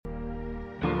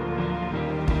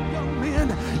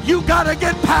You got to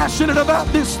get passionate about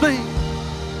this thing.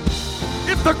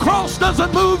 If the cross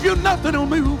doesn't move you, nothing will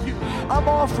move you. I'm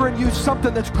offering you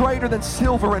something that's greater than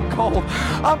silver and gold.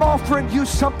 I'm offering you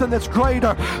something that's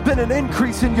greater than an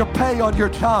increase in your pay on your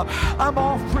job. I'm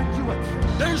offering you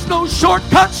There's no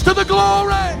shortcuts to the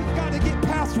glory. We've got to get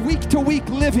past week-to-week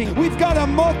living. We've got to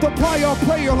multiply our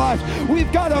prayer life.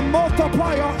 We've got to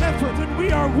multiply our effort. And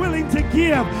we are willing to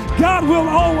give. God will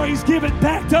always give it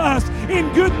back to us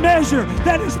in good measure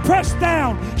that is pressed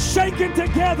down, shaken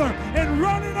together, and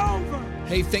running over.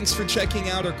 Hey, thanks for checking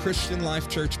out our Christian Life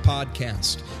Church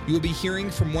podcast. You will be hearing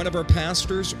from one of our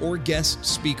pastors or guest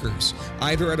speakers,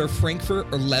 either at our Frankfurt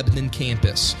or Lebanon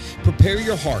campus. Prepare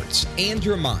your hearts and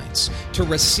your minds to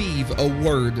receive a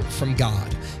word from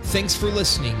God. Thanks for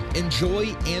listening. Enjoy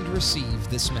and receive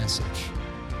this message.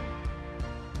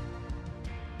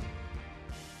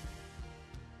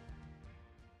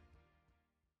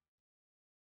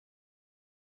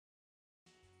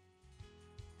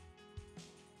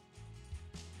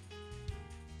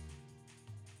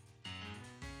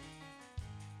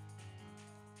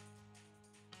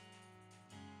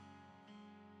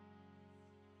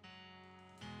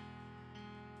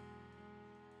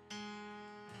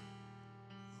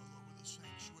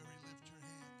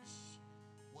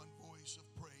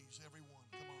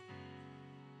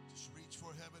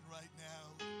 Heaven right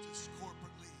now, just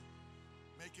corporately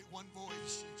make it one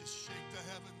voice and just shake the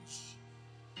heavens.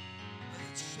 Let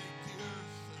it shake the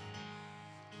earth.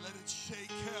 Let it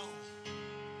shake hell.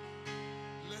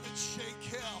 Let it shake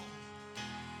hell.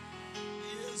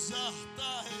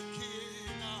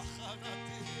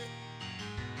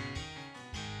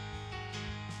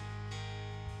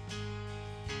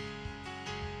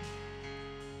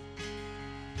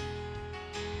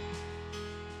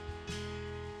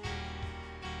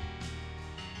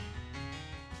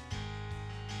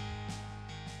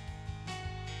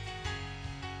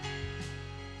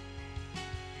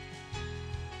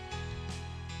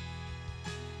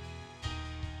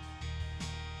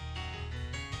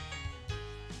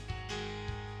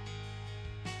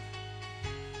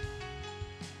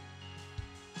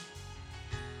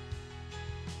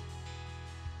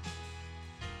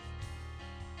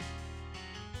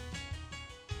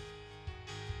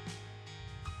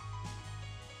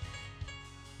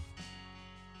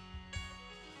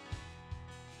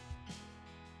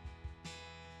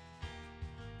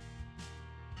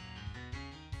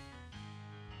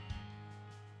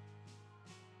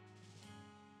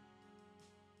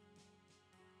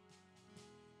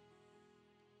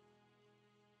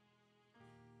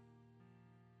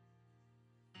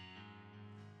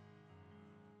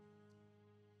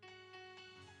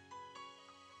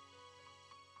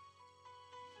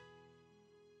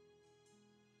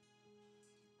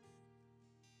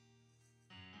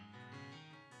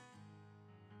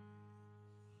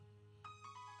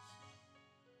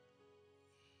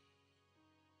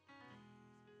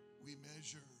 We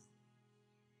measure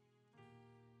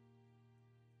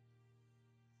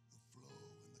the flow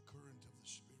and the current of the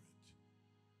Spirit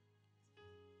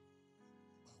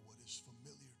by what is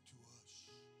familiar to us.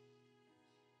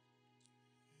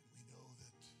 And we know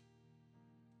that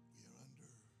we are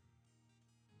under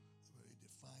a very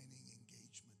defining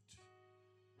engagement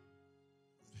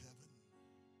with heaven.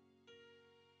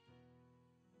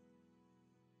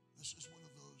 This is one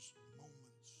of those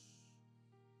moments.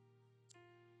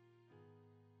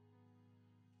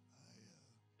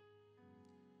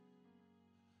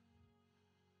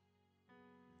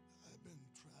 I've been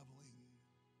traveling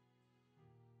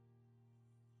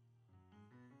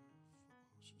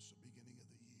since the beginning of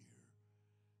the year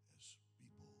as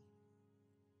people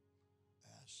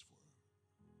ask for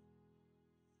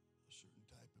a certain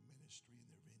type of ministry in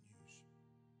their venues.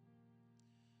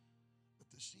 But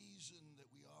the season that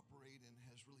we operate in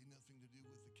has really nothing to do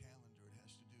with the calendar. It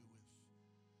has to do with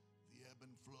the ebb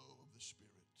and flow of the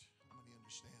Spirit. How many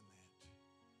understand that?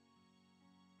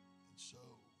 And so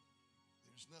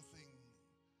there's nothing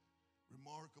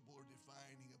remarkable or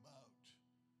defining about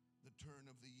the turn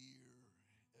of the year,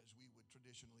 as we would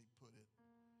traditionally put it.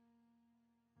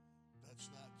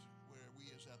 That's not where we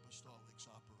as apostolics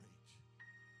operate.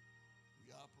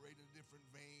 We operate in a different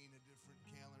vein, a different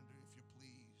calendar, if you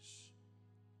please.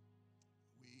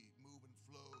 We move and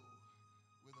flow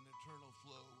with an eternal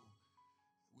flow,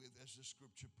 with, as the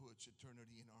scripture puts,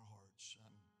 eternity in our hearts.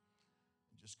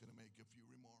 I'm just going to make a few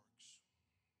remarks.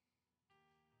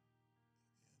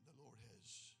 And the Lord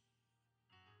has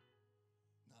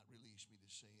not released me to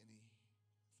say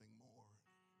anything more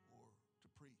or to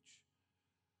preach.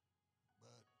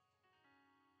 But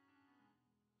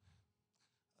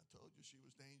I told you she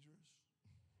was dangerous.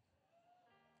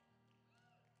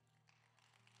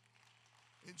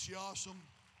 Isn't she awesome?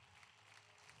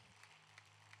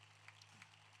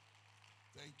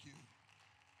 Thank you.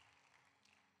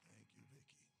 Thank you,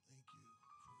 Vicki. Thank you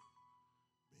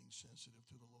for being sensitive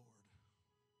to the Lord.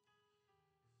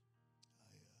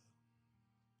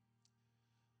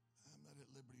 I'm not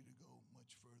at liberty to go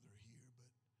much further here,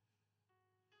 but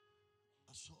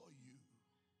I saw you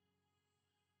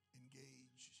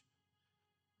engage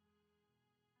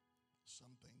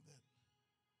something that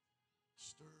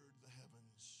stirred the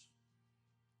heavens.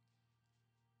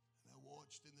 And I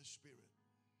watched in the Spirit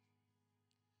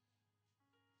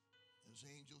as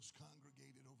angels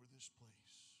congregated over this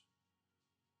place.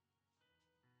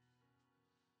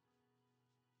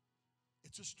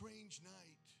 It's a strange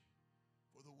night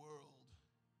for the world.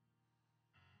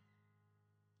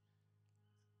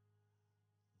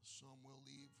 Some will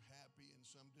leave happy and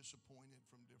some disappointed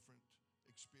from different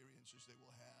experiences they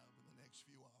will have in the next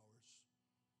few hours.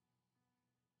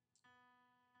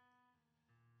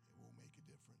 It won't make a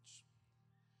difference.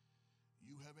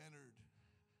 You have entered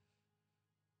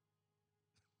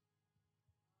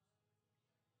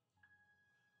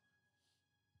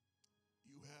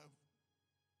you have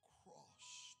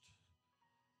crossed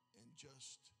and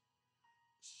just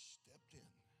stepped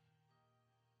in.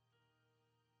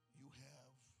 You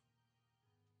have,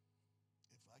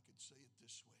 if I could say it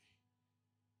this way,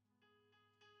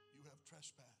 you have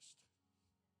trespassed.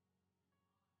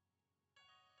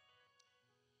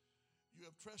 You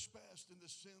have trespassed in the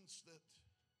sense that,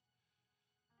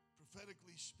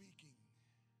 prophetically speaking,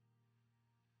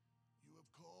 you have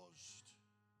caused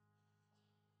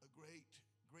a great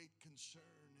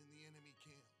concern in the enemy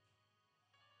camp.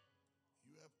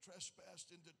 You have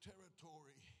trespassed into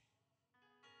territory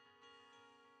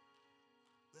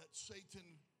that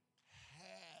Satan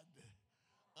had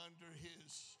under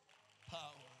his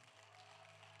power.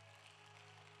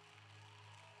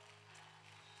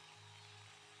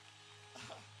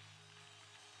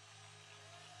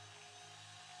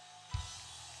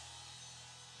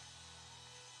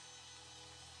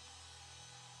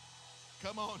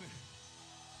 Come on,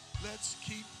 let's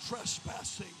keep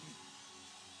trespassing.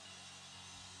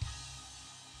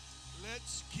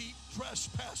 Let's keep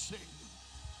trespassing.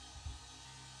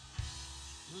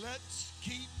 Let's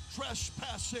keep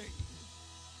trespassing.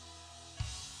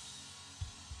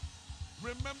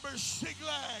 Remember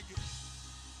Siglag.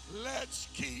 Let's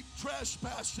keep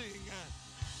trespassing.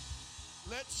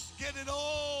 Let's get it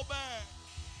all back.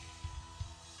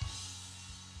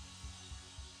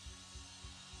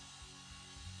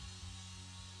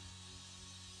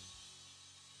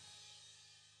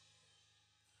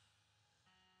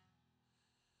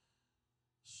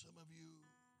 Some of you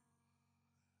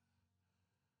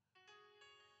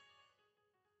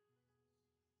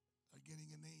are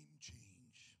getting a name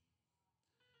change.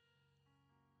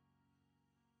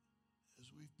 As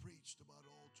we've preached about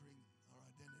altering our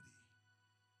identity,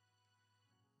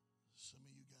 some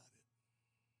of you got it.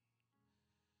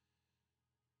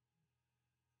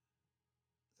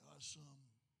 There are some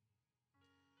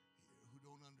here who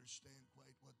don't understand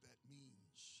quite what that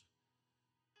means.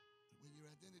 But when your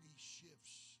identity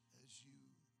shifts as you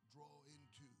draw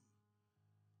into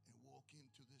and walk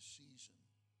into this season,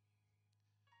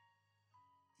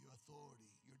 your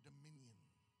authority, your dominion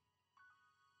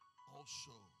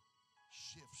also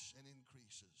shifts and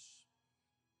increases.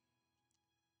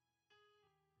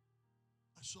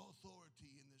 I saw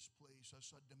authority in this place. I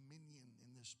saw dominion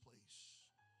in this place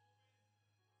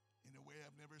in a way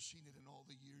I've never seen it in all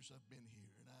the years I've been here.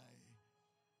 And I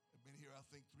have been here, I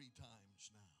think, 3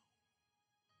 times now.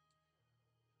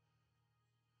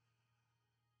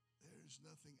 There's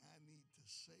nothing I need to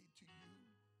say to you.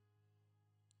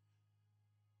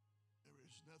 There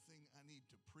is nothing I need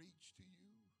to preach to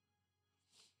you.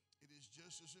 It is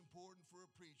just as important for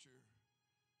a preacher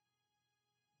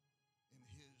in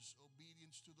his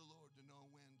obedience to the Lord to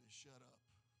know when to shut up.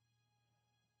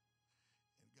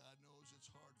 And God knows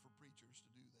it's hard for preachers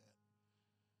to do that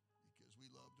because we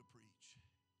love to preach.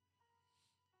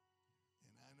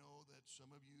 And I know that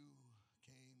some of you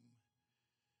came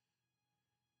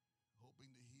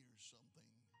hoping to hear something,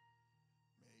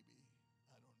 maybe,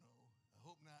 I don't know. I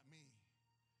hope not me,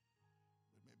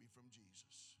 but maybe from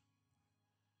Jesus.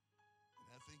 And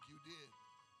I think you did.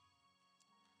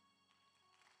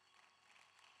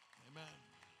 Amen.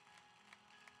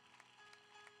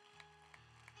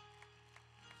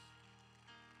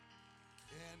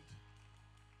 And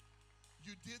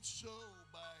you did so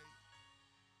by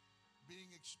being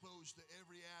exposed to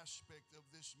every aspect of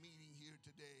this meeting here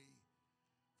today,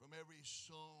 from every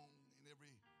song and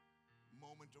every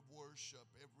moment of worship,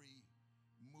 every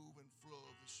move and flow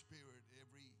of the Spirit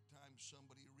every time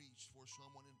somebody reached for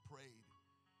someone and prayed.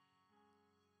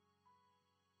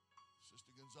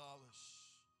 Sister Gonzalez,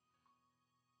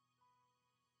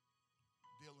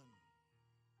 Dylan,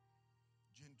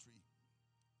 Gentry,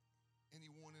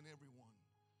 anyone and everyone.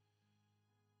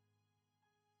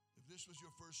 If this was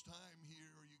your first time here,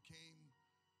 or you came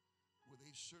with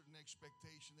a certain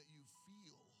expectation that you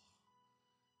feel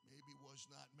maybe was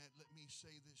not met, let me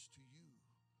say this to you.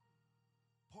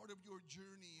 Part of your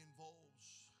journey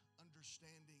involves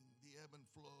understanding the ebb and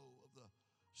flow of the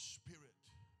Spirit.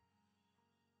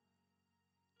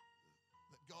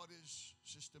 That God is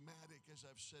systematic, as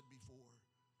I've said before.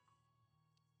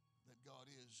 That God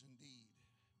is indeed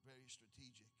very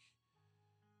strategic.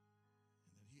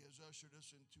 And that He has ushered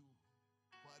us into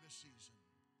quite a season.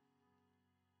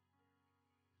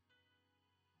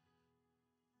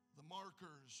 The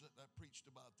markers that I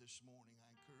preached about this morning, I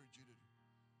encourage you to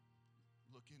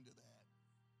look into that,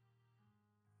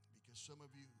 because some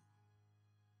of you,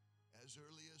 as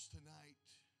early as tonight,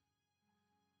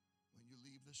 when you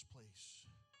leave this place,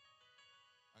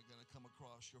 are going to come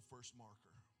across your first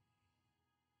marker.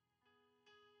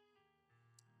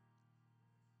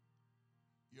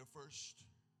 Your first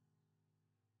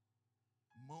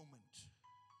moment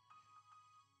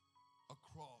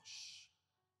across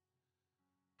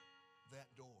that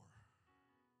door.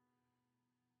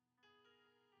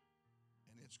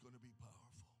 And it's going to be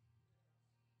powerful.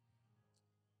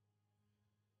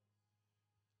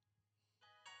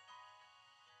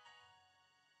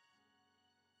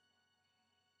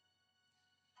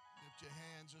 Lift your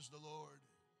hands as the Lord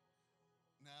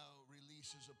now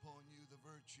releases upon you the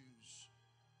virtues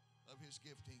of His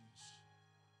giftings.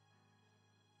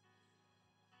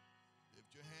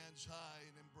 Lift your hands high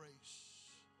and embrace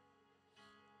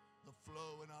the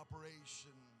flow and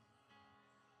operation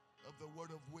of the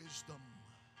word of wisdom.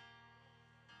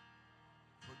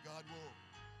 For God will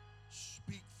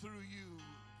speak through you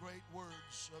great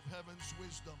words of heaven's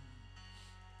wisdom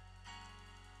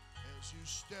as you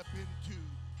step into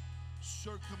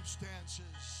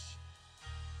circumstances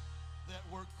that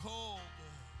were called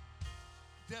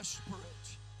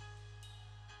desperate.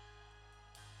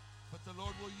 But the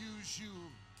Lord will use you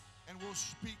and will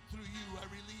speak through you. I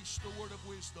release the word of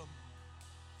wisdom.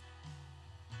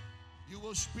 You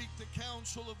will speak the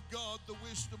counsel of God, the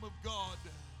wisdom of God,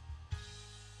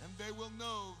 and they will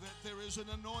know that there is an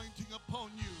anointing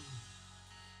upon you,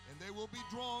 and they will be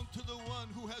drawn to the one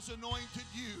who has anointed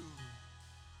you.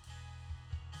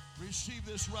 Receive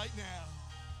this right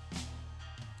now.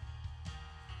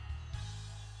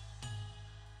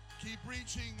 Keep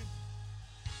reaching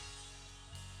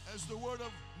as the word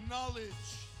of knowledge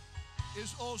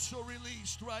is also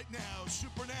released right now.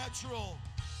 Supernatural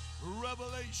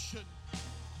revelation.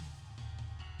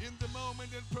 In the moment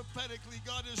and prophetically,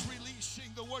 God is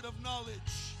releasing the word of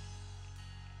knowledge,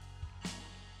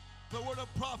 the word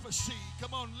of prophecy.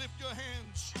 Come on, lift your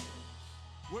hands.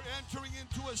 We're entering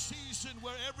into a season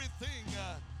where everything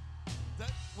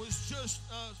that was just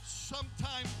a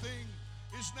sometime thing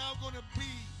is now going to be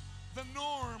the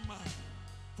norm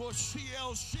for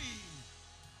CLC.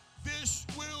 This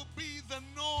will be the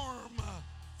norm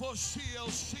for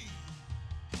CLC.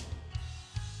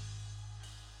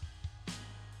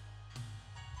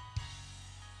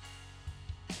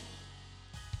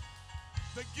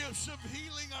 The gifts of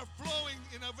healing are flowing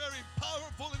in a very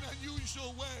powerful and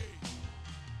unusual way.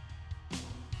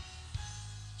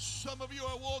 Some of you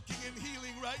are walking in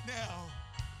healing right now.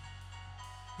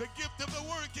 The gift of the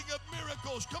working of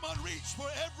miracles. Come on, reach for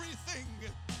everything.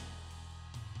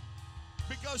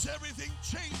 Because everything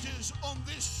changes on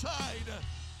this side.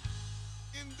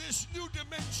 In this new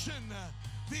dimension,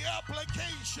 the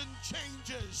application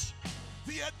changes.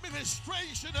 The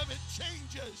administration of it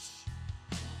changes.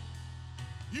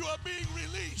 You are being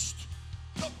released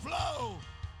to flow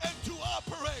and to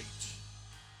operate.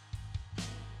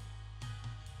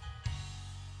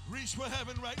 Reach for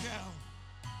heaven right now.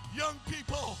 Young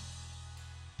people,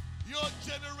 your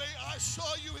generation, I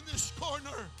saw you in this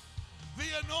corner. The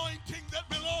anointing that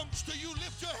belongs to you,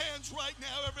 lift your hands right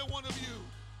now, every one of you.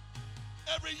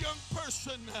 Every young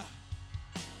person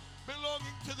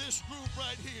belonging to this group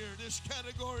right here, this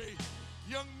category,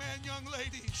 young men, young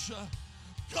ladies,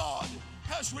 God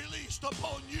has released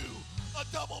upon you a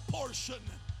double portion.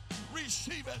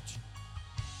 Receive it.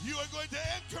 You are going to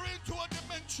enter into a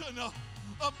dimension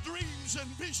of dreams and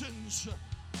visions.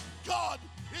 God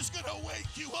is going to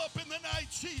wake you up in the night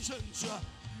seasons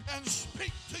and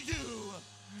speak to you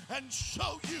and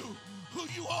show you who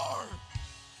you are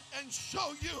and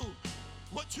show you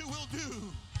what you will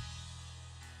do.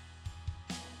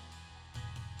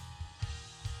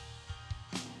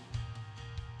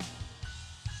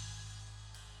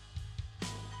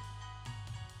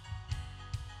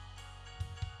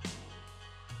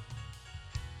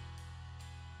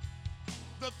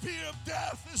 The fear of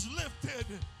death is lifted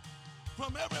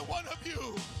from every one of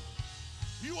you.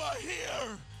 You are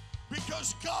here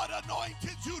because God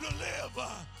anointed you to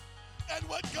live. And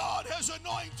what God has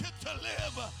anointed to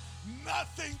live,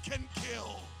 nothing can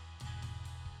kill.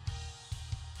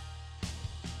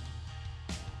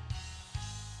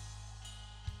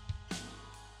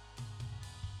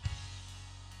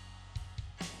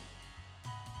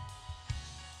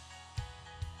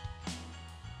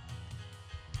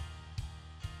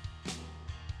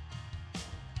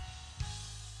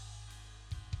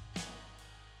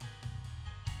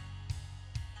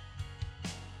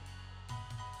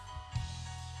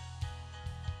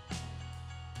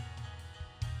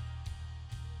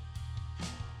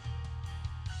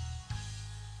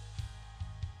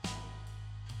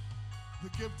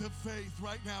 The gift of faith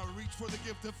right now. Reach for the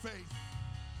gift of faith.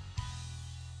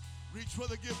 Reach for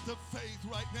the gift of faith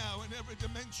right now in every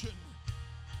dimension.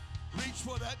 Reach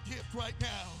for that gift right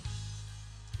now.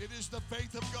 It is the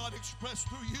faith of God expressed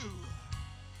through you.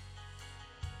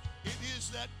 It is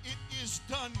that it is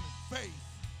done faith.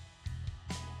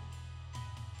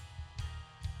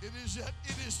 It is that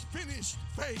it is finished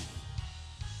faith.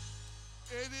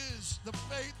 It is the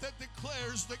faith that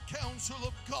declares the counsel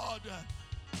of God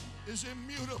is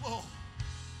immutable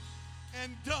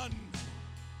and done.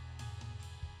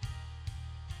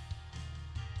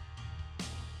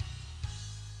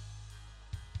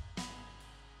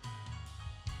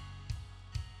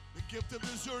 The gift of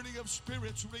discerning of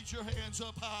spirits. Reach your hands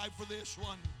up high for this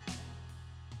one.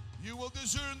 You will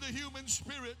discern the human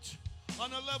spirit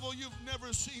on a level you've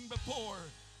never seen before.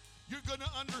 You're going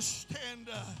to understand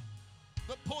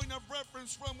the point of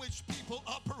reference from which people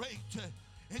operate.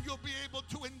 And you'll be able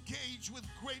to engage with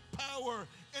great power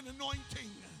and anointing.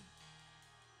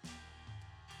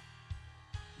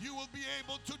 You will be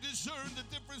able to discern the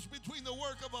difference between the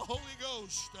work of the Holy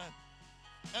Ghost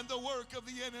and the work of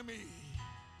the enemy.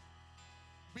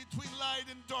 Between light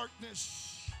and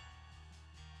darkness.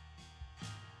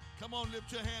 Come on,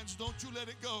 lift your hands. Don't you let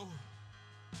it go.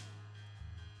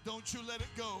 Don't you let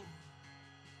it go.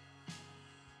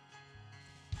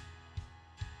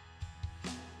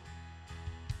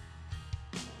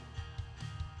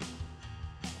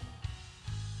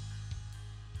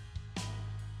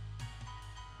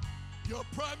 Your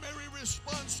primary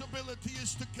responsibility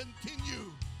is to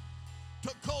continue to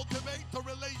cultivate the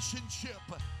relationship.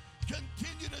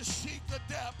 Continue to seek the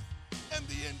depth and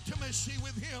the intimacy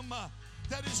with Him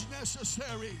that is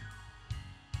necessary.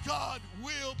 God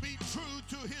will be true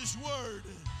to His word.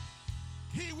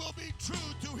 He will be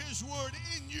true to His word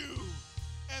in you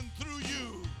and through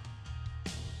you.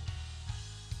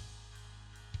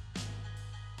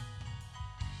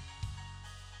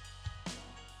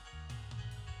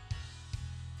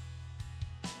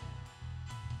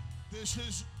 This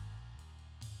is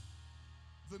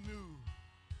the new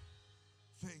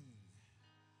thing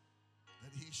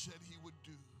that He said He would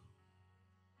do.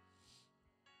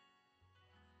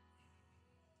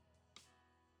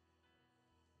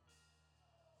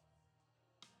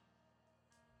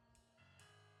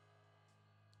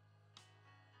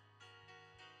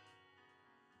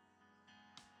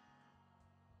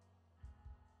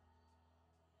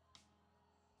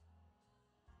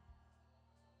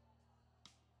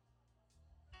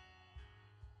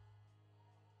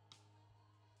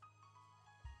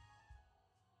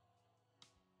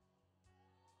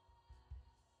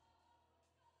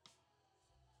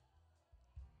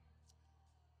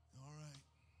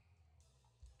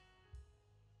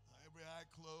 Every eye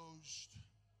closed,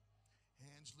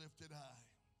 hands lifted high.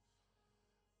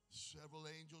 Several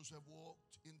angels have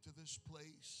walked into this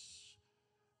place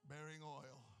bearing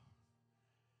oil.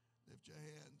 Lift your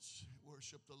hands,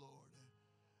 worship the Lord.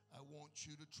 I want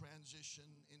you to transition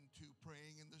into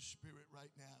praying in the Spirit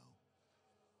right now.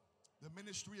 The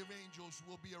ministry of angels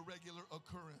will be a regular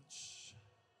occurrence,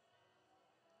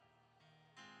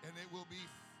 and it will be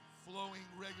flowing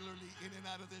regularly in and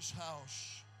out of this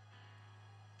house.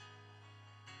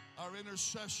 Our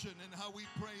intercession and how we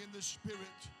pray in the Spirit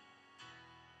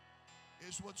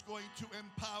is what's going to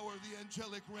empower the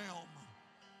angelic realm.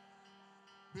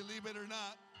 Believe it or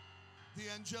not, the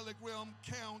angelic realm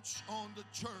counts on the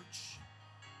church,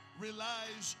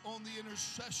 relies on the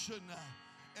intercession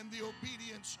and the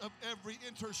obedience of every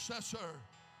intercessor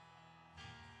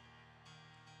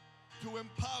to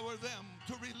empower them,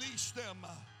 to release them.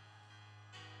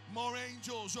 More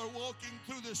angels are walking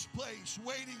through this place,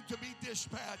 waiting to be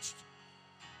dispatched.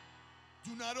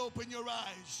 Do not open your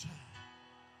eyes.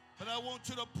 But I want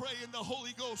you to pray in the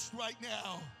Holy Ghost right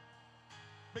now,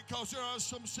 because there are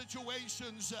some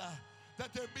situations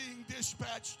that they're being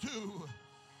dispatched to.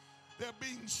 They're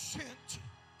being sent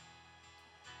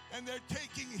And they're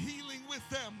taking healing with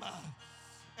them.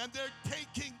 And they're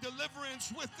taking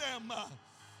deliverance with them.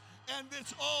 And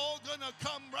it's all going to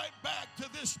come right back to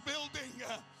this building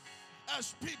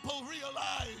as people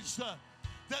realize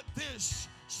that this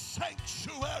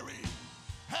sanctuary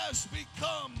has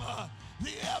become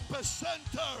the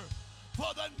epicenter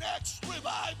for the next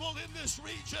revival in this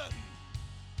region.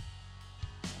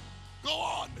 Go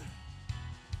on.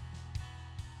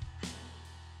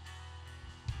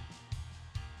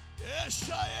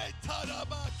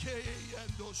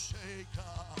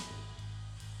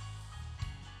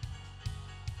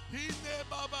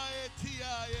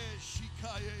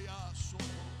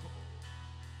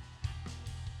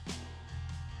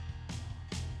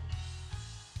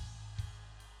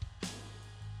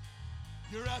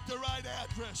 You're at the right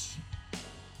address.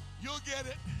 You'll get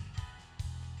it.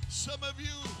 Some of you,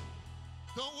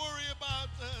 don't worry about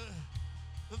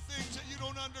the things that you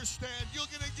don't understand. You're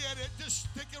going to get it. Just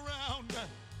stick around.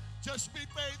 Just be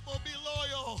faithful. Be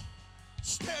loyal.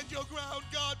 Stand your ground.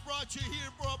 God brought you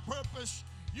here for a purpose.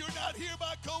 You're not here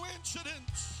by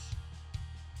coincidence.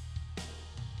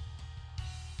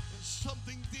 There's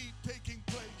something deep taking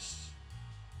place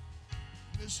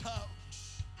in this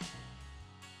house.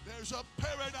 There's a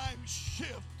paradigm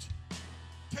shift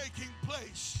taking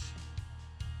place.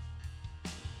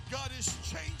 God is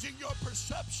changing your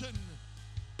perception.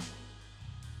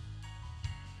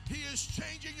 He is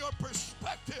changing your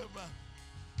perspective.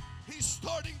 He's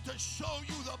starting to show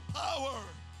you the power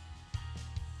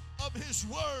of His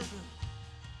Word.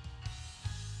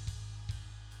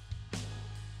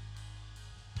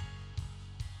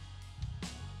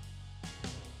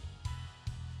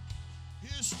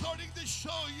 He is starting to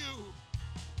show you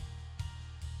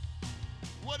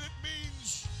what it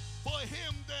means for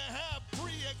Him to have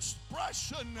free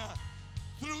expression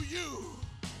through you.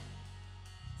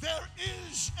 There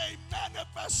is a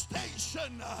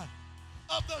manifestation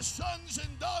of the sons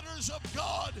and daughters of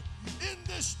God in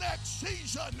this next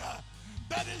season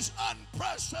that is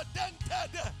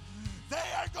unprecedented.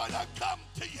 They are going to come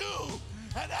to you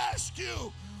and ask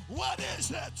you, what is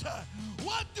it?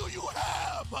 What do you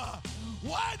have?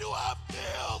 Why do I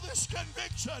feel this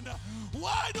conviction?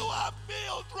 Why do I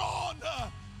feel drawn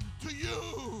to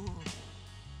you?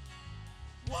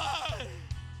 Why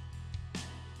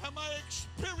am I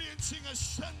experiencing a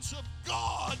sense of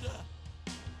God?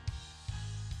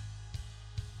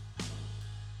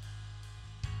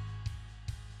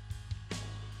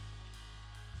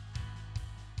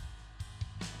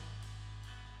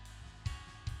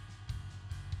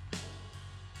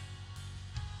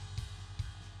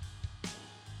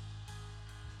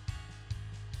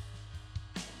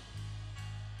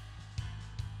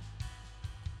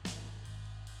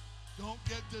 Don't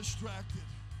get distracted.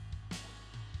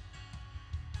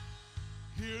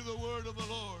 Hear the word of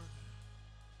the Lord.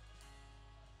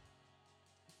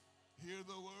 Hear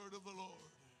the word of the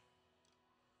Lord.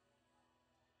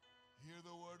 Hear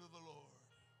the word of the Lord.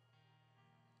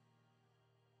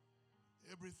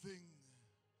 Everything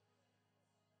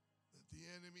that the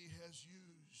enemy has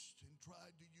used and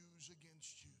tried to use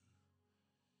against you,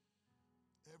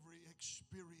 every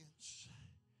experience,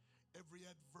 every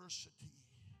adversity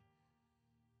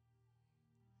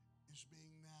is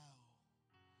being now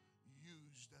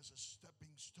used as a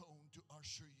stepping stone to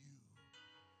usher you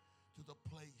to the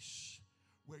place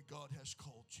where God has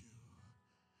called you.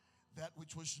 That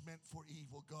which was meant for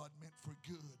evil, God meant for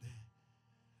good.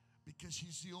 Because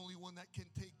He's the only one that can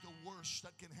take the worst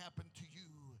that can happen to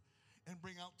you and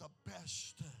bring out the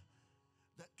best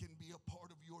that can be a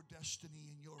part of your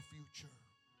destiny and your future.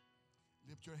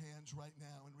 Lift your hands right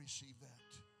now and receive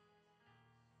that.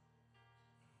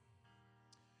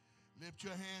 Lift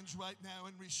your hands right now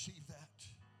and receive that.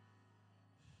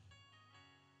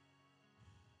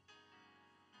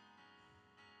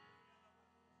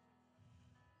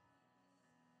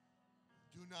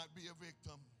 Do not be a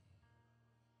victim.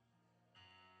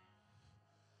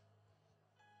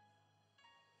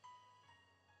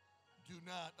 Do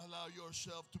not allow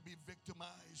yourself to be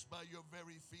victimized by your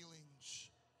very feelings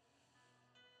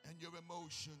and your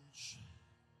emotions.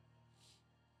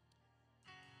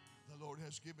 The Lord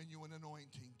has given you an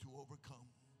anointing to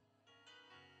overcome,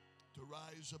 to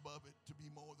rise above it, to be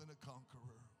more than a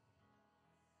conqueror.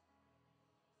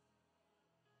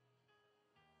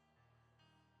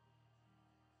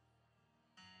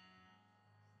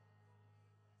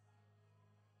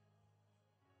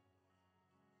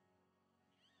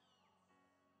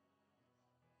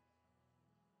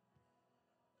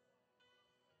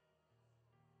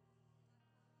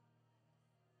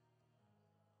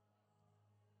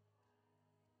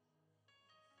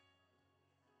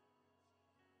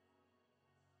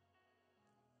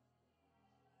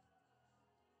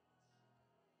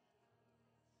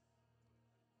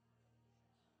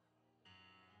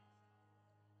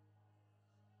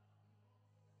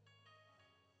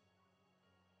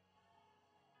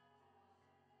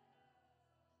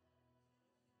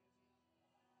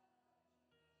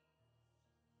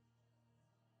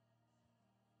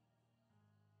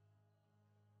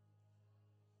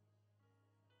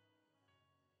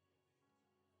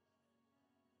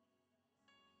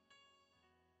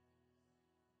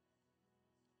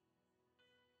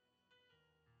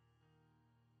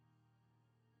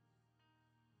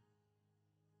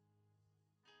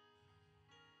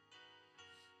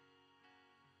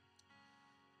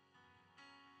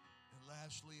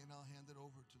 lastly, and I'll hand it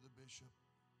over to the bishop.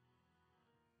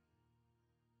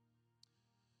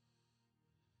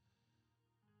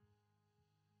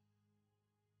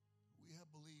 We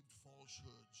have believed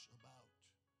falsehoods about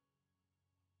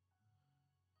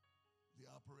the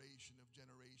operation of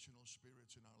generational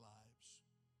spirits in our lives.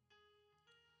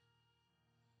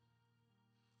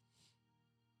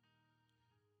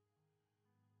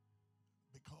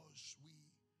 Because we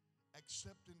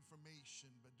accept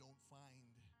information but don't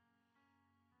find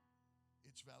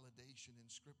its validation in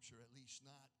Scripture, at least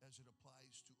not as it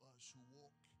applies to us who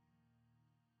walk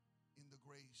in the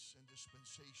grace and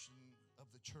dispensation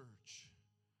of the church.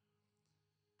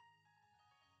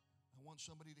 I want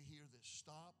somebody to hear this.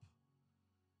 Stop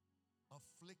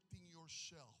afflicting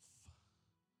yourself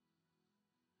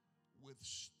with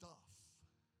stuff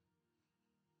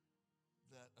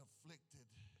that afflicted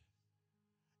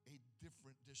a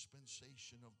different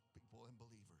dispensation of people and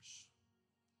believers.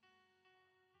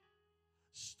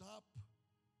 Stop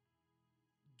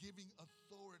giving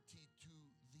authority to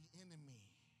the enemy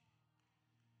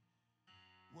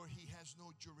where he has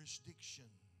no jurisdiction.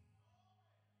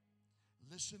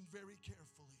 Listen very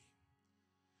carefully.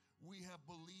 We have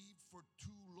believed for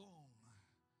too long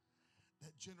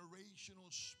that generational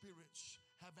spirits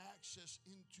have access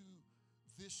into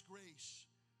this grace.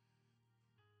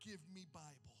 Give me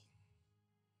Bible.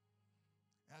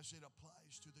 As it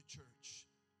applies to the church,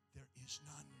 there is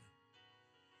none.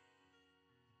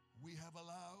 We have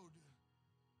allowed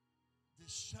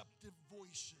deceptive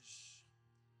voices.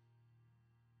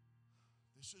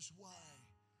 This is why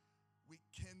we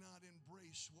cannot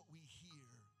embrace what we hear.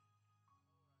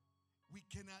 We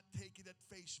cannot take it at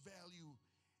face value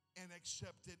and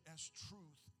accept it as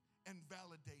truth and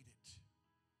validate it.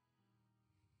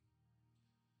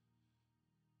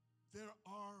 There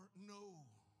are no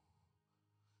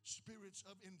spirits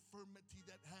of infirmity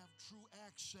that have true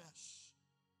access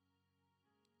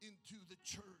into the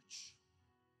church.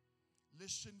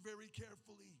 Listen very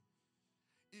carefully.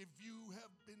 If you have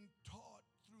been taught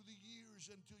through the years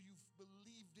until you've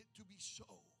believed it to be so,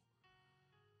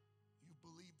 you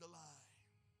believed a lie.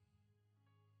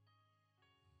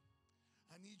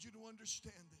 I need you to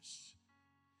understand this.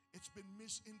 It's been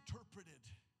misinterpreted.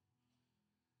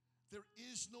 There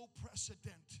is no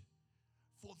precedent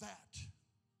for that.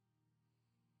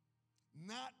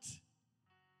 Not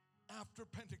after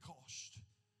Pentecost.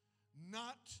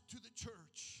 Not to the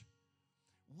church.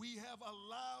 We have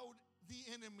allowed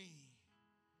the enemy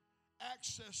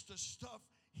access to stuff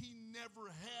he never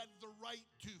had the right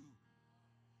to.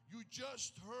 You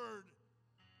just heard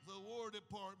the War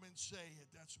Department say it.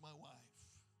 That's my wife.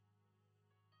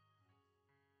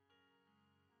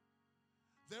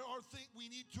 There are things we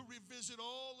need to revisit,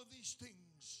 all of these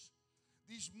things,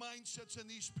 these mindsets and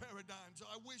these paradigms.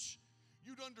 I wish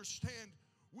you'd understand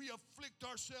we afflict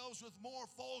ourselves with more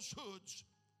falsehoods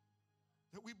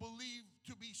that we believe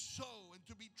to be so and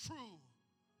to be true.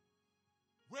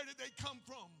 Where did they come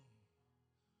from?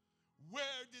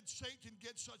 Where did Satan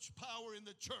get such power in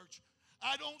the church?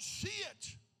 I don't see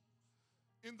it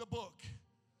in the book,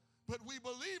 but we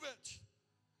believe it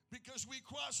because we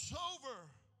cross over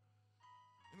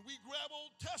and we grab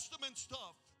Old Testament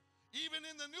stuff, even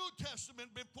in the New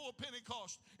Testament before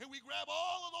Pentecost, and we grab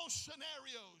all of those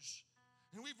scenarios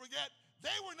and we forget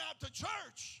they were not the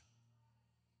church.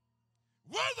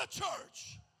 We're the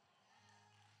church.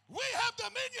 We have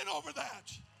dominion over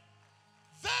that.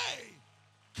 They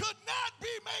could not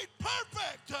be made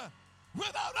perfect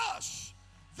without us.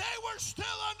 They were still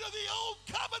under the old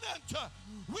covenant.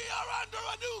 We are under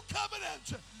a new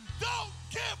covenant. Don't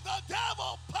give the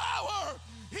devil power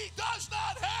he does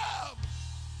not have.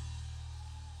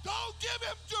 Don't give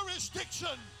him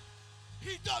jurisdiction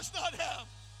he does not have.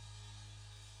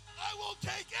 I will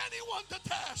take anyone to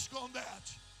task on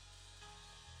that.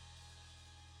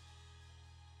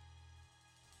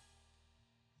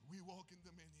 We walk in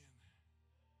dominion.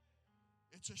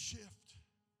 It's a shift.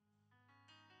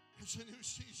 It's a new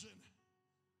season.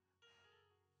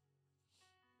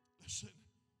 Listen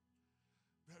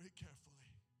very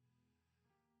carefully.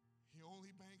 He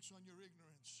only banks on your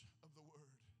ignorance of the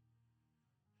word.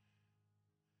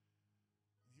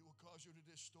 And he will cause you to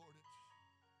distort it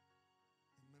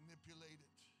and manipulate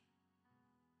it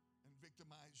and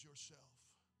victimize yourself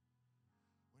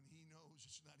when he knows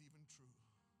it's not even true.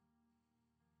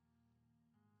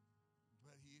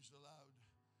 But he's allowed,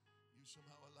 you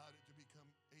somehow allowed it to become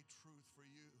a truth for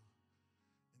you.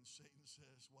 And Satan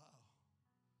says, wow,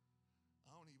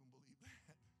 I don't even believe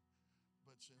that.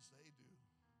 But since they do,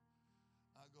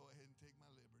 I'll go ahead and take my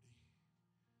liberty.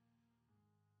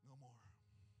 No more.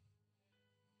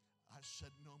 I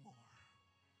said no more.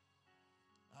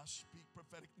 I speak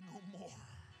prophetic. No more.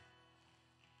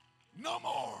 No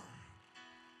more.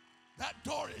 That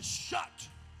door is shut.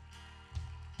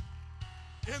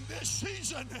 In this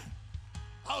season,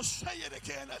 I'll say it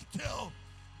again until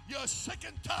you're sick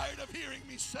and tired of hearing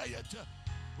me say it.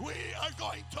 We are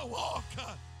going to walk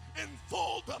in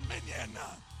full dominion,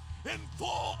 in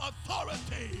full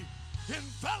authority, in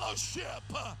fellowship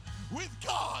with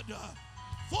God,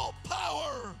 full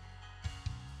power.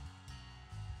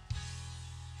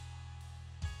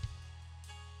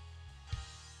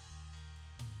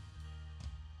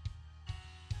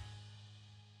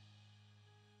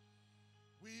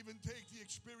 We even take the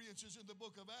experiences in the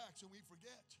book of Acts and we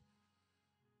forget.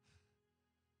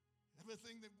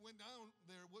 Everything that went down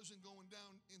there wasn't going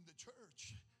down in the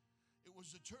church. It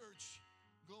was the church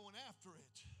going after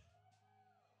it.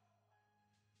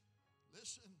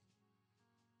 Listen.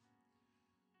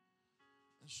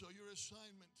 And so your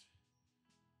assignment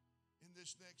in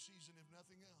this next season, if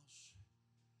nothing else,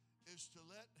 is to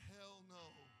let hell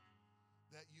know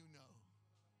that you know.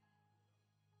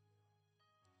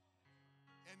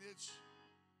 And it's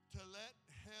to let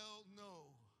hell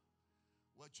know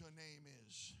what your name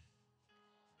is.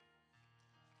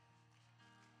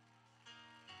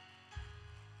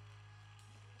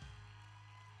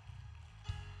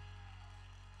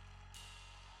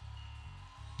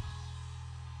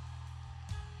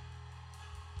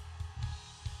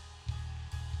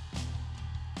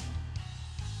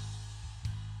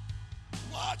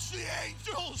 Watch the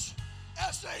angels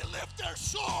as they lift their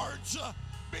swords,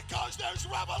 because there's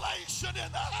revelation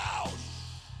in the house.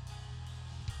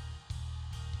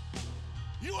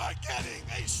 You are getting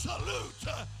a salute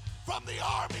from the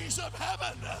armies of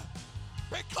heaven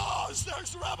because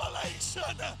there's revelation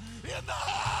in the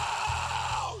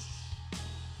house.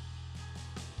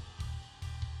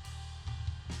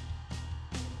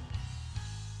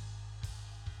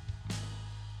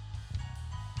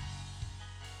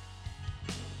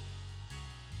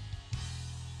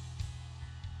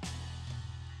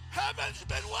 Heaven's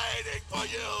been waiting for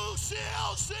you,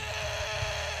 CLC.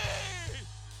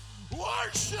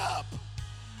 Worship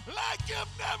like you've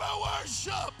never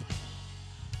worshiped.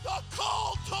 The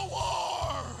call to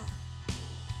war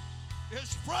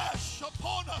is fresh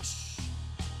upon us.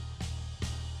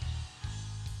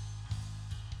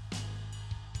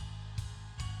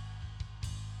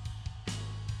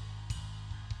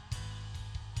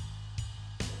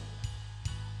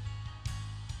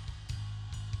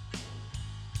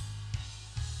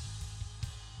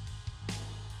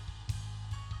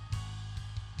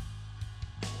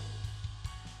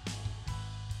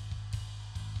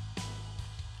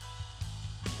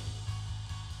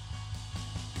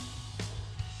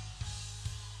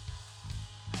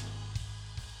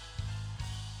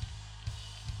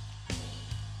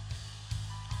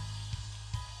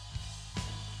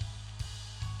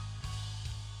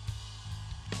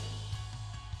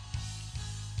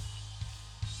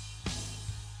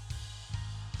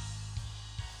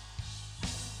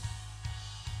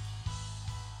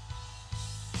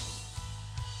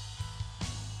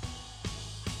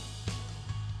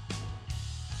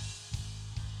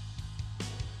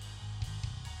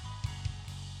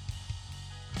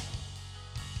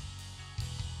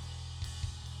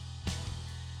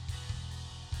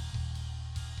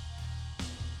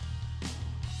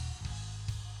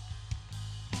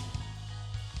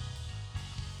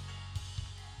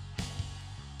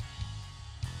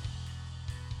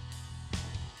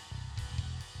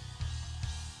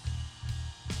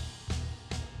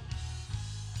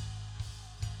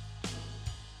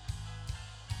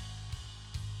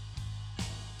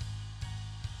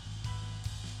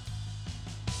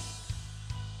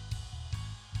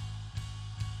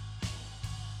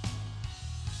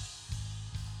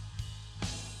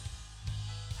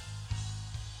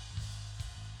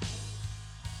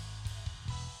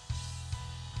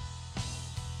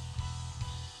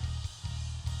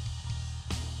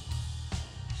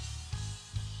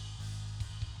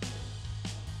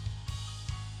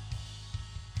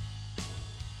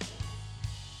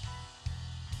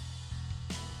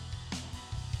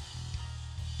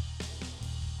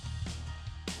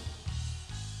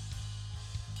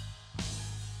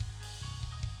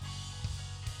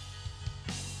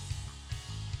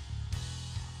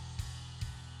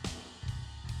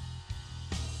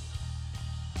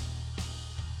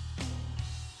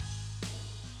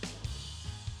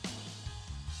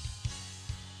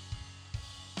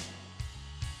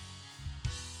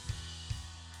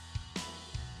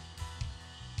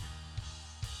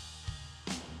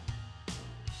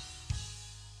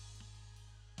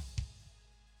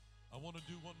 I want to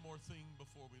do one more thing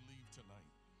before we leave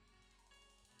tonight.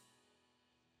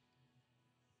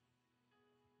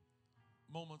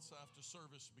 Moments after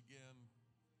service began,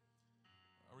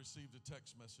 I received a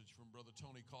text message from Brother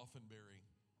Tony Coffinberry,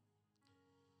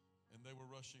 and they were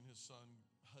rushing his son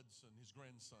Hudson, his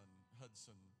grandson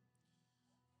Hudson,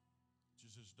 which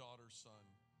is his daughter's son,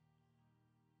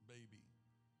 baby,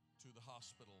 to the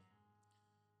hospital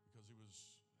because he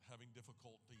was having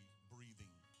difficulty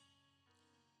breathing.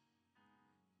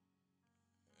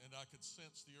 And I could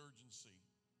sense the urgency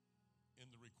in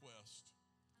the request.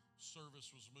 Service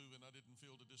was moving. I didn't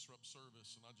feel to disrupt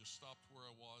service, and I just stopped where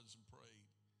I was and prayed.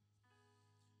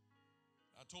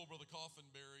 I told Brother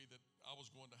Coffinberry that I was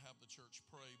going to have the church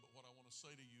pray, but what I want to say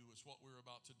to you is what we're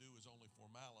about to do is only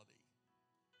formality.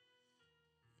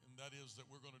 And that is that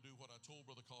we're going to do what I told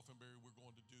Brother Coffinberry we're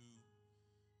going to do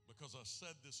because I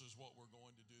said this is what we're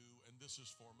going to do, and this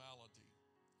is formality.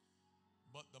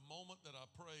 But the moment that I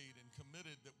prayed and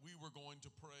committed that we were going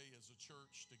to pray as a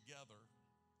church together,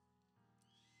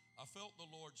 I felt the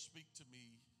Lord speak to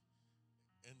me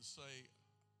and say,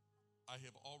 I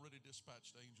have already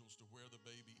dispatched angels to where the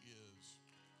baby is.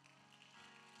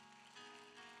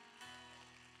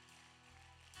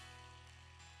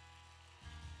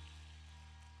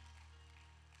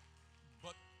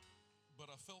 But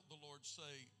I felt the Lord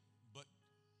say, but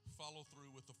follow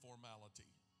through with the formality.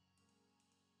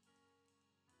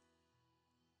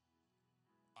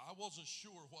 I wasn't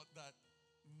sure what that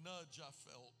nudge I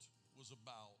felt was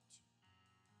about.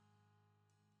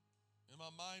 And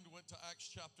my mind went to Acts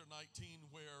chapter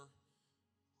 19, where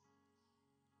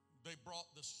they brought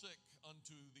the sick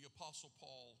unto the Apostle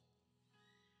Paul,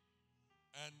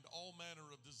 and all manner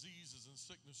of diseases and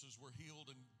sicknesses were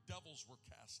healed, and devils were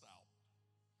cast out.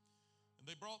 And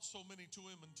they brought so many to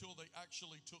him until they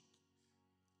actually took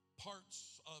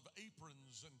parts of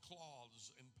aprons and cloths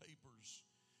and papers.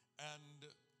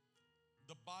 And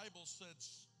the Bible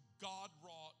says God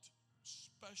wrought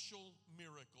special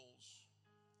miracles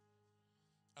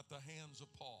at the hands of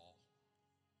Paul.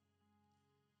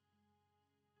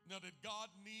 Now, did God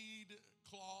need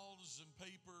cloths and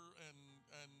paper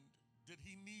and did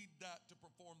he need that to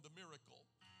perform the miracle?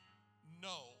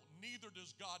 No, neither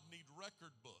does God need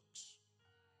record books.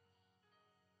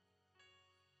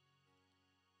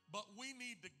 But we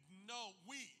need to know,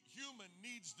 we, human,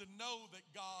 needs to know that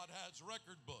God has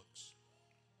record books.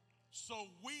 So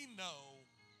we know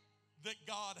that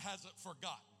God hasn't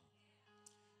forgotten.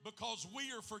 Because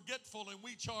we are forgetful and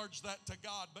we charge that to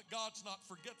God, but God's not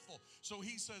forgetful. So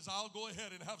he says, I'll go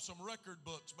ahead and have some record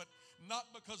books, but not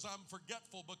because I'm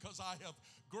forgetful, because I have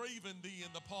graven thee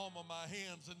in the palm of my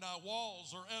hands, and thy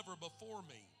walls are ever before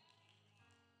me.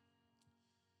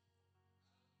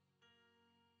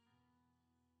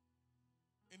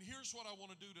 And here's what I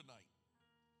want to do tonight.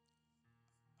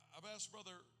 I've asked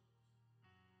Brother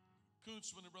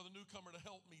Kuntzman and Brother Newcomer to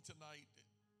help me tonight.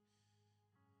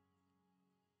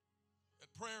 At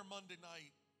prayer Monday night,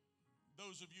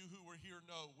 those of you who were here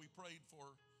know we prayed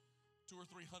for 200 or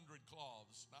 300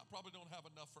 cloths. Now, I probably don't have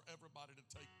enough for everybody to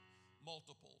take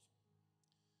multiple.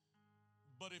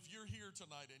 But if you're here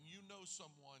tonight and you know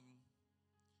someone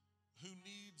who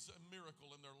needs a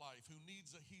miracle in their life, who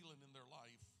needs a healing in their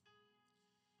life,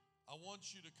 I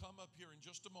want you to come up here in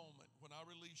just a moment. When I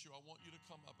release you, I want you to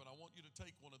come up and I want you to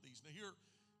take one of these. Now here,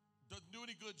 doesn't do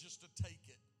any good just to take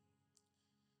it,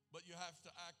 but you have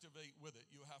to activate with it.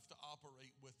 You have to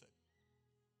operate with it.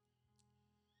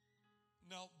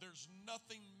 Now, there's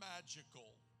nothing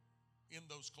magical in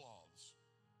those cloths.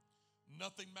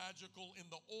 Nothing magical in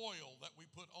the oil that we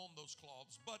put on those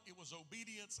cloths, but it was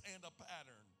obedience and a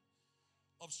pattern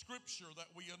of Scripture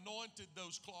that we anointed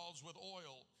those cloths with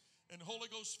oil. And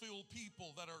Holy Ghost-filled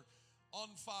people that are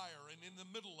on fire and in the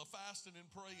middle of fasting and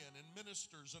praying, and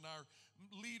ministers and our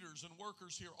leaders and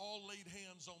workers here all laid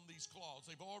hands on these cloths.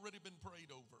 They've already been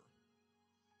prayed over.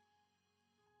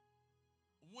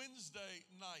 Wednesday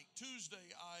night, Tuesday,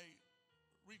 I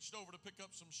reached over to pick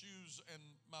up some shoes and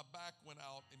my back went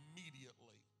out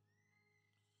immediately.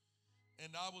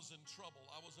 And I was in trouble.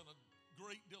 I was in a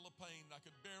great deal of pain. I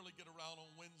could barely get around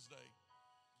on Wednesday.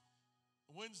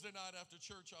 Wednesday night after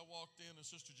church, I walked in and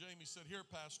Sister Jamie said, "Here,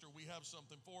 Pastor, we have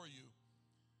something for you."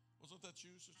 Wasn't that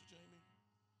you, Sister Jamie?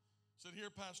 Said,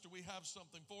 "Here, Pastor, we have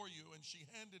something for you." And she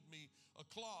handed me a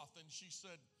cloth and she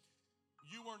said,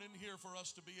 "You weren't in here for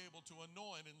us to be able to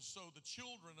anoint." And so the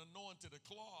children anointed a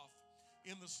cloth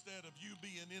in the stead of you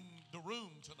being in the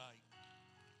room tonight.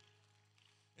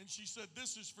 And she said,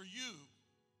 "This is for you."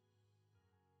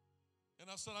 And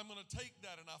I said, "I'm going to take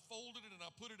that." And I folded it and I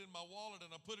put it in my wallet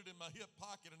and I put it in my hip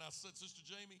pocket. And I said, "Sister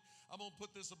Jamie, I'm going to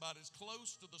put this about as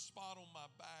close to the spot on my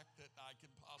back that I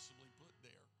can possibly put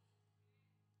there."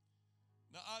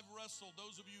 Now, I've wrestled,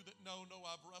 those of you that know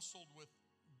I've wrestled with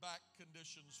back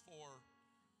conditions for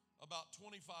about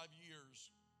 25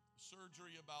 years.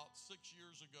 Surgery about 6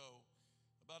 years ago.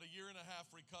 About a year and a half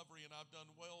recovery, and I've done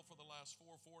well for the last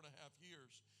 4.5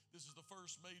 years. This is the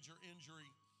first major injury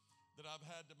that I've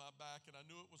had to my back, and I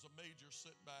knew it was a major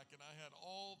setback, and I had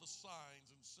all the signs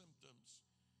and symptoms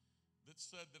that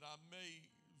said that I may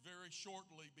very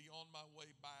shortly be on my way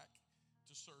back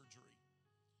to surgery.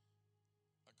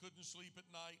 I couldn't sleep at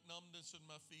night, numbness in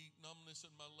my feet, numbness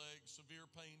in my legs, severe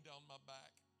pain down my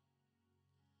back.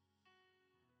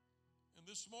 And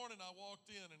this morning I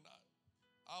walked in and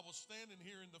I was standing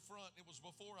here in the front. It was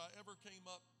before I ever came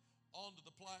up onto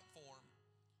the platform.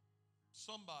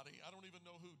 Somebody, I don't even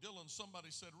know who, Dylan, somebody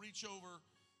said, reach over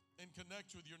and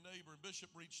connect with your neighbor. And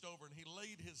Bishop reached over and he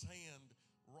laid his hand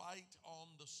right on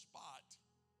the spot.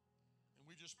 And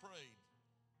we just prayed.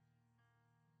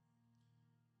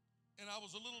 And I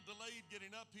was a little delayed getting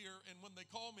up here, and when they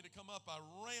called me to come up, I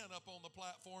ran up on the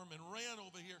platform and ran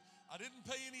over here. I didn't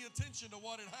pay any attention to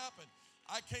what had happened.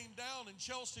 I came down, and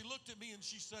Chelsea looked at me, and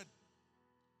she said,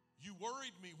 you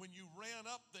worried me when you ran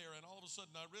up there, and all of a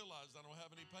sudden I realized I don't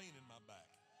have any pain in my back.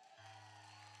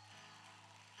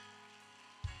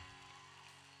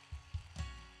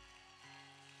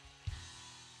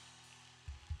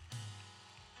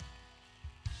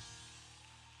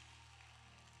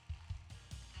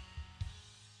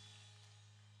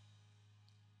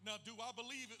 Now, do I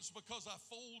believe it's because I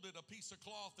folded a piece of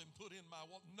cloth and put in my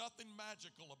wall? Nothing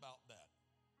magical about that.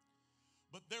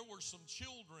 But there were some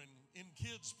children in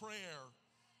kids' prayer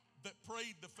that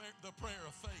prayed the prayer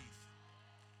of faith.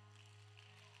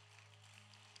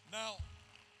 Now,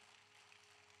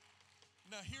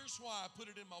 here's why I put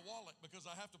it in my wallet, because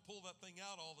I have to pull that thing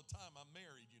out all the time. I'm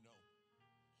married, you know.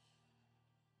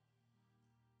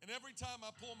 And every time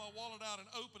I pull my wallet out and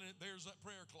open it, there's that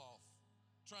prayer cloth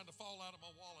trying to fall out of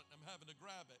my wallet, and I'm having to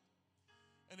grab it.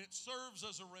 And it serves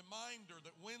as a reminder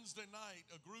that Wednesday night,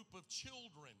 a group of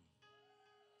children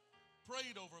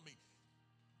prayed over me.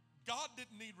 God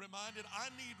didn't need reminded.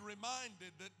 I need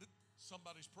reminded that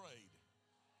somebody's prayed.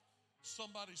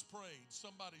 Somebody's prayed.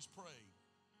 Somebody's prayed.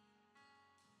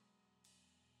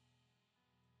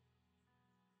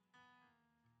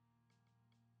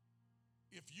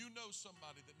 If you know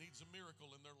somebody that needs a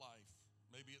miracle in their life,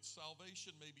 maybe it's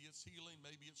salvation, maybe it's healing,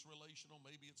 maybe it's relational,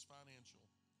 maybe it's financial,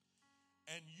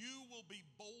 and you will be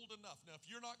bold enough. Now, if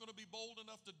you're not going to be bold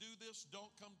enough to do this,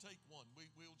 don't come take one.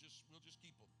 We'll just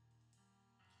keep them.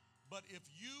 But if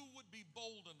you would be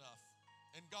bold enough,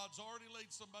 and God's already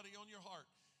laid somebody on your heart,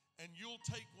 and you'll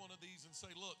take one of these and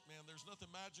say, look, man, there's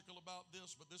nothing magical about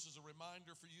this, but this is a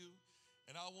reminder for you,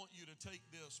 and I want you to take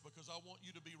this because I want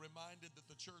you to be reminded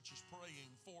that the church is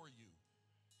praying for you.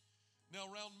 Now,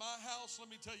 around my house,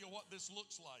 let me tell you what this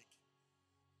looks like.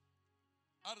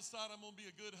 I decide I'm going to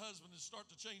be a good husband and start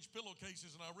to change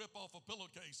pillowcases, and I rip off a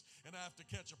pillowcase, and I have to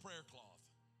catch a prayer cloth.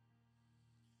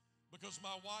 Because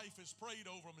my wife has prayed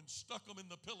over them and stuck them in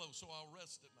the pillow so I'll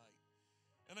rest at night.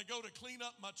 And I go to clean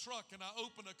up my truck, and I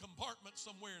open a compartment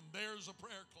somewhere, and there's a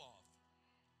prayer cloth.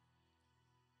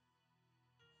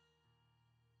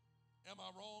 Am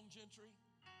I wrong, Gentry?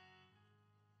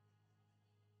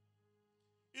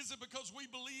 Is it because we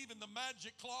believe in the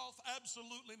magic cloth?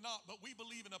 Absolutely not, but we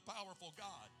believe in a powerful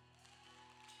God.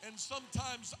 And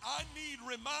sometimes I need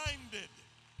reminded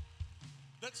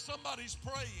that somebody's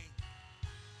praying.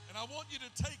 And I want you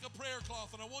to take a prayer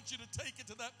cloth and I want you to take it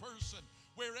to that person,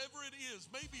 wherever it is.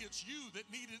 Maybe it's you that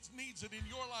needs it in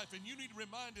your life, and you need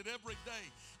reminded every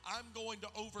day, I'm going to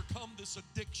overcome this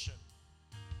addiction.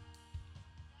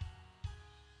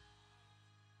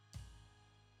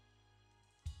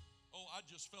 Oh, I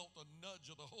just felt a nudge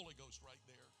of the Holy Ghost right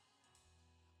there.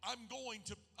 I'm going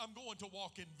to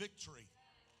walk in victory.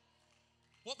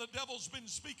 What the devil's been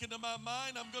speaking to my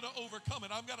mind, I'm going to overcome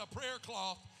it. I've got a prayer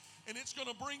cloth, and it's going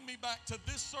to bring me back to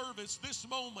this service, this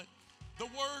moment, the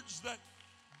words that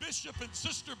Bishop and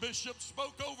Sister Bishop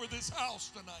spoke over this house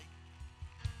tonight.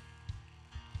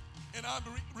 And I'm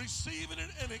receiving it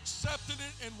and accepting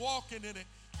it and walking in it.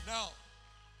 Now,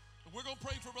 we're going to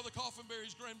pray for Brother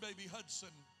Coffinberry's grandbaby,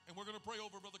 Hudson, and we're going to pray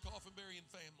over Brother Coffinberry and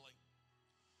family.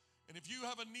 And if you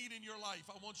have a need in your life,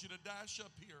 I want you to dash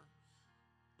up here.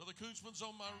 Brother Kunzman's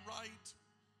on my right,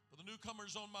 Brother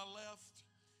Newcomer's on my left,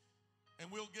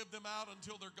 and we'll give them out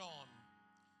until they're gone.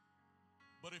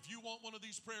 But if you want one of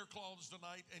these prayer cloths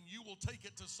tonight, and you will take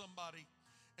it to somebody,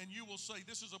 and you will say,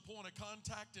 this is a point of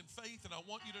contact in faith, and I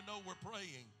want you to know we're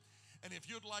praying. And if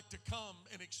you'd like to come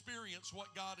and experience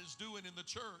what God is doing in the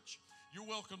church, you're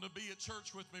welcome to be at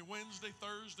church with me Wednesday,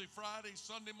 Thursday, Friday,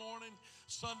 Sunday morning,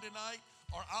 Sunday night,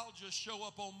 or I'll just show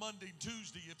up on Monday and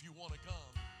Tuesday if you want to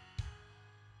come.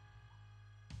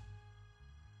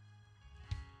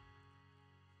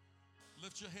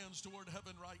 lift your hands toward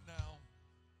heaven right now.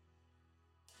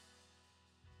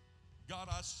 God,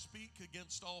 I speak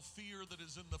against all fear that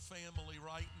is in the family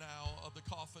right now of the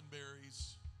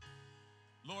Coffinberries.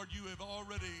 Lord, you have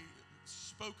already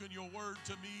spoken your word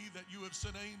to me that you have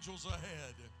sent angels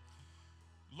ahead.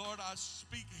 Lord, I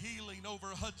speak healing over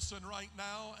Hudson right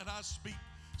now, and I speak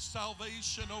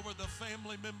salvation over the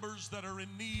family members that are in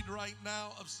need right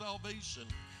now of salvation.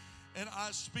 And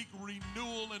I speak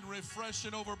renewal and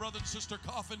refreshing over Brother and Sister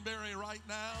Coffinberry right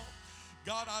now.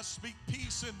 God, I speak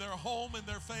peace in their home, in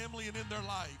their family, and in their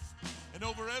life. And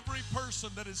over every person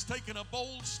that has taken a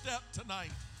bold step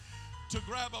tonight to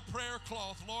grab a prayer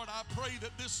cloth, Lord, I pray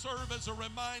that this serve as a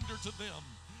reminder to them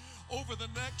over the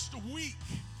next week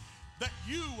that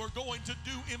you are going to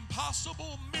do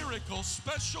impossible miracles,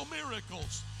 special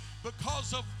miracles,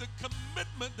 because of the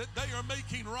commitment that they are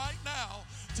making right now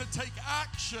to take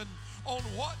action on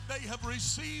what they have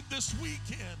received this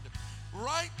weekend.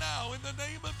 Right now, in the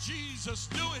name of Jesus,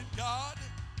 do it, God.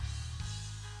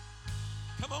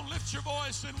 Come on, lift your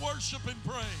voice in worship and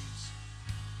praise.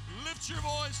 Lift your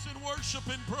voice in worship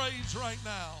and praise right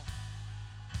now.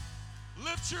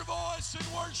 Lift your voice in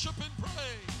worship and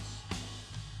praise.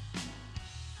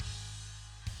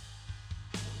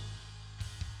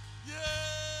 Yes.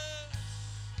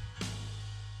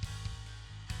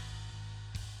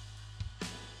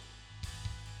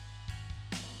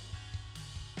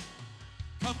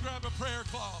 Come grab a prayer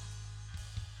cloth.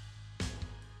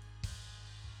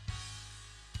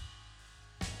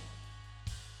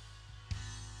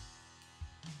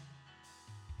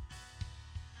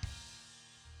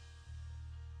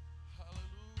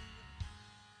 Hallelujah.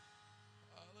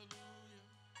 Hallelujah.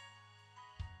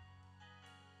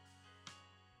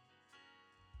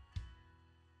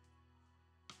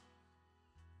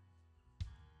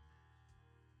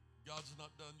 God's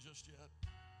not done just yet.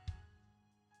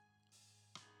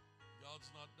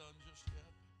 God's not done just yet.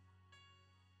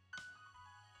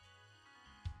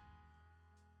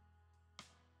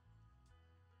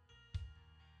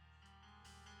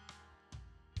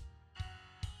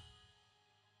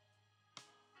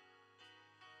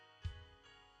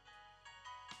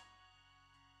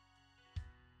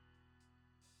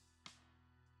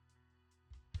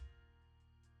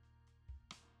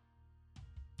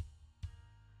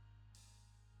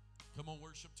 Come on,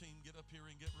 worship team, get up here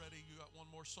and get ready. You got one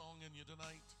more song in you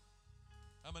tonight.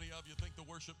 How many of you think the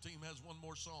worship team has one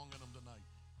more song in them tonight?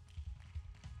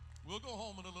 We'll go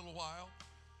home in a little while.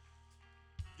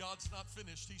 God's not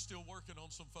finished. He's still working on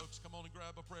some folks. Come on and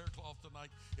grab a prayer cloth tonight.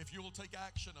 If you'll take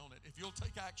action on it. If you'll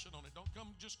take action on it. Don't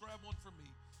come just grab one from me.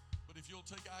 But if you'll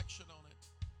take action on it.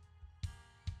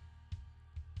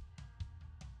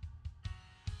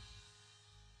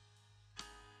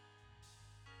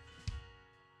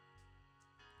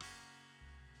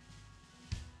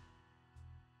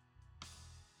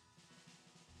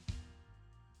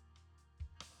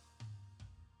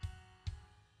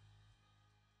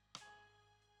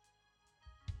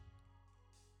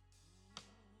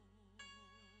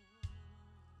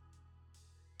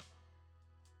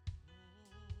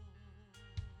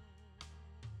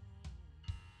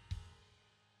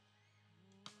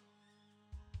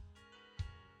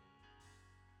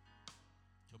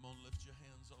 Come on, lift your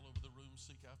hands all over the room.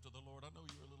 Seek after the Lord. I know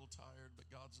you're a little tired, but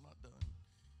God's not done.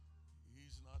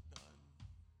 He's not done.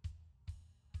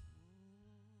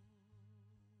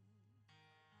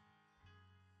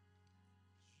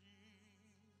 Jesus.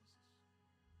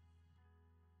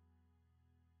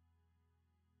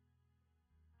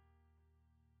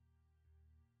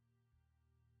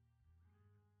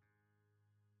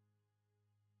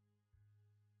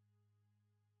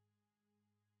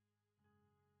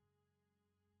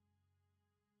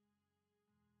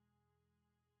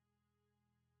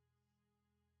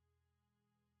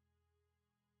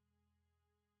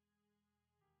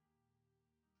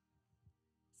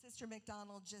 Sister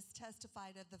McDonald just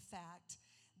testified of the fact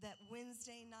that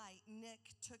Wednesday night,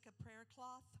 Nick took a prayer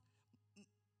cloth.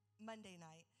 Monday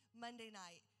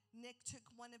night, Nick took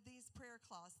one of these prayer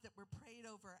cloths that were prayed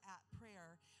over at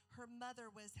prayer. Her mother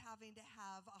was having to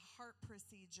have a heart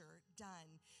procedure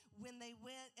done. When they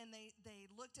went and they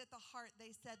looked at the heart,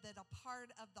 they said that a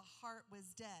part of the heart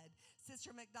was dead.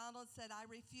 Sister McDonald said, I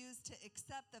refused to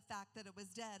accept the fact that it was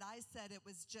dead. I said it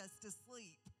was just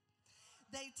asleep.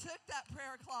 They took that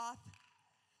prayer cloth.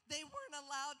 They weren't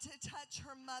allowed to touch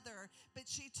her mother, but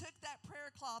she took that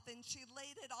prayer cloth and she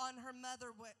laid it on her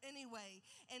mother anyway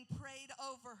and prayed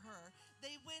over her.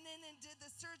 They went in and did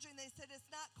the surgery and they said it's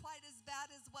not quite as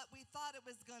bad as what we thought it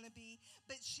was going to be,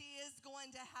 but she is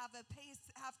going to have a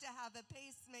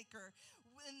pacemaker.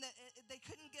 they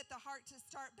couldn't get the heart to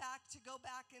start back, to go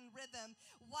back in rhythm.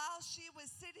 While she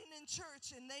was sitting in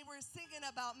church and they were singing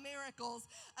about miracles,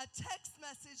 a text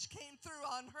message came through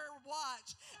on her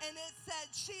watch, and it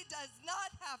said she does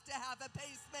not have to have a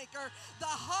pacemaker. The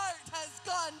heart has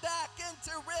gone back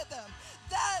into rhythm.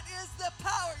 That is the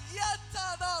power.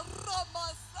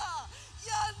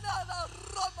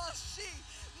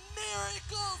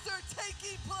 Miracles are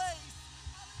taking place.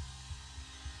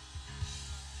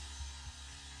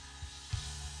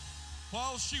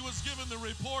 While she was given the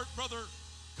report, Brother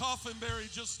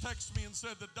Coffinberry just texted me and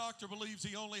said the doctor believes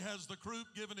he only has the croup,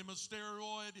 giving him a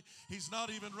steroid. He's not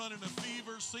even running a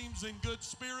fever, seems in good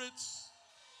spirits.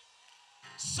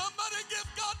 Somebody give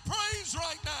God praise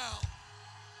right now.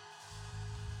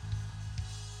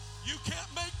 You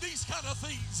can't make these kind of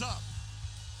things up.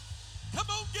 Come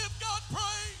on, give God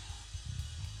praise.